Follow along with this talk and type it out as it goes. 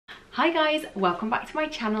Hi guys, welcome back to my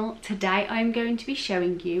channel. Today I'm going to be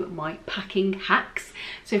showing you my packing hacks.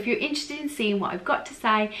 So if you're interested in seeing what I've got to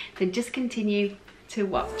say, then just continue to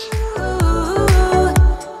watch.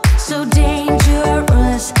 So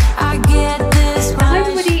dangerous, I get this. Hi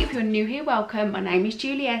everybody, if you're new here, welcome. My name is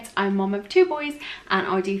Juliette. I'm mom of 2 boys and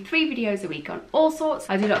I do 3 videos a week on all sorts.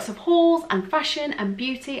 I do lots of hauls and fashion and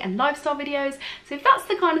beauty and lifestyle videos. So if that's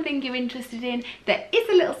the kind of thing you're interested in, there is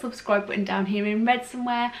a little subscribe button down here in red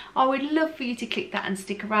somewhere. I would love for you to click that and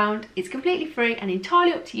stick around. It's completely free and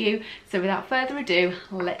entirely up to you. So without further ado,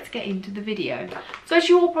 let's get into the video. So as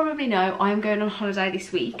you all probably know, I am going on holiday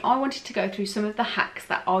this week. I wanted to go through some of the hacks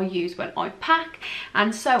that I use when I pack,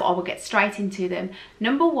 and so I will get straight into them.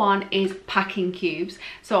 Number 1 is packing cubes.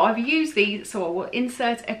 So I've used these, so I will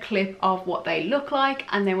insert a clip of what they look like,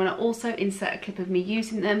 and then when I also insert a clip of me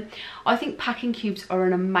using them. I think packing cubes are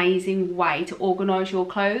an amazing way to organise your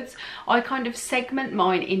clothes. I kind of segment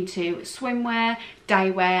mine into swimwear,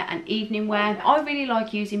 day wear and evening wear. I really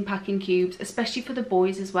like using packing cubes, especially for the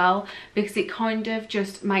boys as well, because it kind of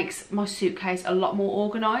just makes my suitcase a lot more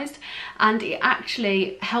organised, and it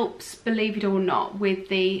actually helps, believe it or not, with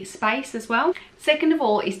the space as well. Second of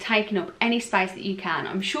all is taking up any space that you can.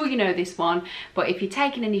 I'm sure you know this one, but if you're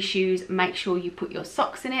taking any shoes, make sure you put your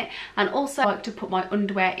socks in it. And also I like to put my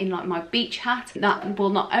underwear in like my beach hat. That will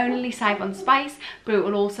not only save on space, but it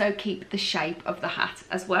will also keep the shape of the hat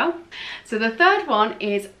as well. So the third one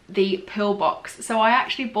is the pill box. So I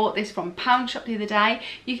actually bought this from Pound Shop the other day.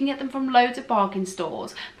 You can get them from loads of bargain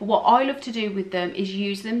stores, but what I love to do with them is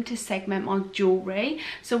use them to segment my jewellery.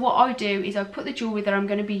 So what I do is I put the jewellery that I'm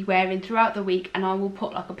going to be wearing throughout the week, and I will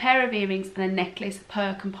put like a pair of earrings and a necklace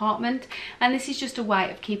per compartment, and this is just a way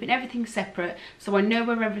of keeping everything separate, so I know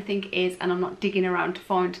where everything is and I'm not digging around to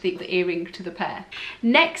find the earring to the pair.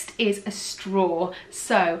 Next is a straw.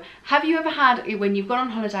 So have you ever had it when you've gone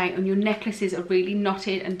on holiday and your necklaces are really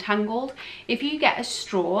knotted and tangled? If you get a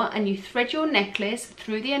straw and you thread your necklace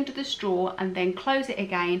through the end of the straw and then close it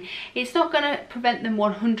again, it's not going to prevent them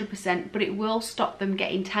 100%, but it will stop them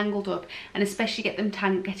getting tangled up, and especially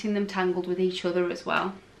getting them tangled with each other as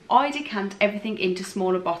well. I decant everything into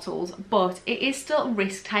smaller bottles, but it is still a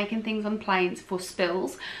risk taking things on planes for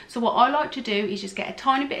spills. So what I like to do is just get a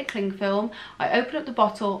tiny bit of cling film. I open up the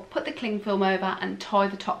bottle, put the cling film over and tie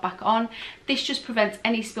the top back on. This just prevents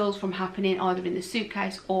any spills from happening either in the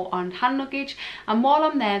suitcase or on hand luggage. And while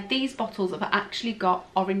I'm there, these bottles have actually got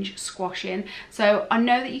orange squash in. So I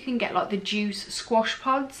know that you can get like the juice squash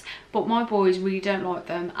pods, but my boys really don't like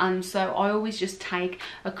them, and so I always just take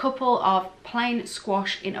a couple of plain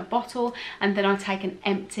squash in a bottle, and then I take an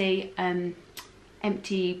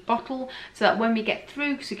empty bottle, so that when we get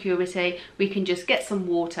through security we can just get some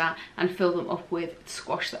water and fill them up with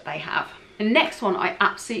squash that they have. The next one I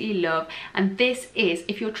absolutely love, and this is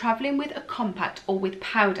if you're traveling with a compact or with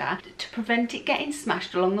powder, to prevent it getting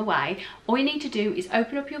smashed along the way, all you need to do is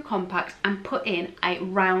open up your compact and put in a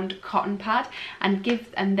round cotton pad and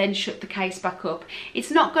then shut the case back up. It's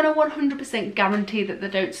not going to 100% guarantee that they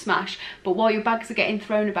don't smash, but while your bags are getting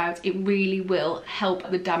thrown about, it really will help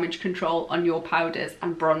the damage control on your powders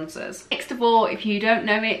and bronzers. Next of all, if you don't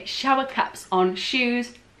know it, shower caps on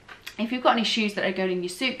shoes. If you've got any shoes that are going in your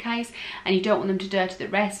suitcase and you don't want them to dirty the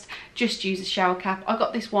rest, just use a shower cap. I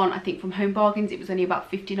got this one I think from Home Bargains. It was only about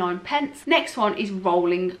 59p. Next one is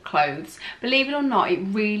rolling clothes. Believe it or not, it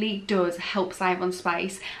really does help save on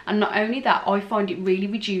space, and not only that, I find it really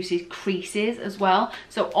reduces creases as well.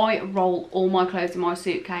 So I roll all my clothes in my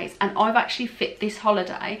suitcase, and I've actually fit this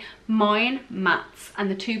holiday mine, Matt's and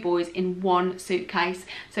the 2 boys in one suitcase.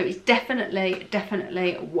 So it's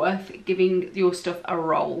definitely worth giving your stuff a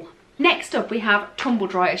roll. Next up we have tumble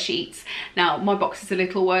dryer sheets. Now my box is a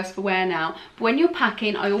little worse for wear now, but when you're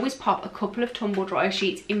packing I always pop a couple of tumble dryer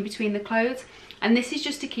sheets in between the clothes, and this is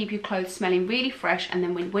just to keep your clothes smelling really fresh, and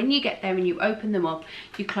then when you get there and you open them up,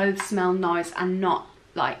 your clothes smell nice and not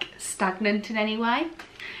like stagnant in any way.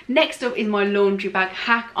 Next up is my laundry bag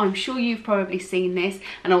hack. I'm sure you've probably seen this,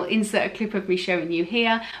 and I'll insert a clip of me showing you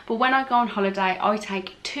here, but when I go on holiday I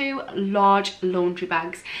take 2 large laundry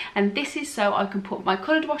bags, and this is so I can put my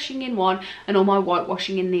coloured washing in one and all my white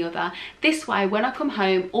washing in the other. This way when I come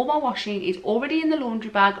home, all my washing is already in the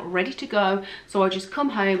laundry bag ready to go, so I just come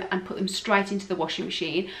home and put them straight into the washing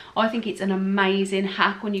machine. I think it's an amazing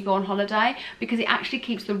hack when you go on holiday, because it actually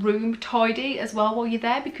keeps the room tidy as well while you're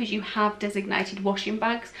there, because you have designated washing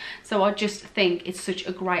bags. So I just think it's such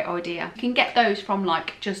a great idea. You can get those from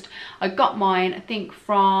I got mine I think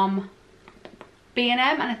from B&M,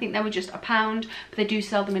 and I think they were just £1, but they do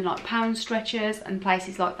sell them in like pound stretchers and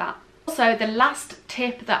places like that. Also, the last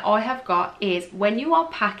tip that I have got is when you are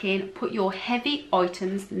packing, put your heavy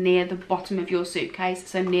items near the bottom of your suitcase,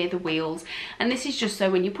 so near the wheels. And this is just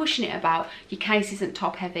so when you're pushing it about, your case isn't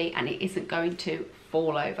top heavy and it isn't going to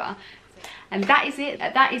fall over. And that is it.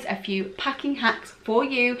 That is a few packing hacks for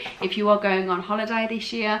you if you are going on holiday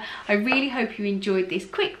this year. I really hope you enjoyed this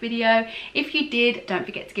quick video. If you did, don't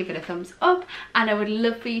forget to give it a thumbs up, and I would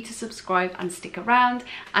love for you to subscribe and stick around.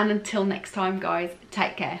 And until next time, guys,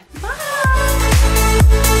 take care.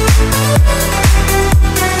 Bye.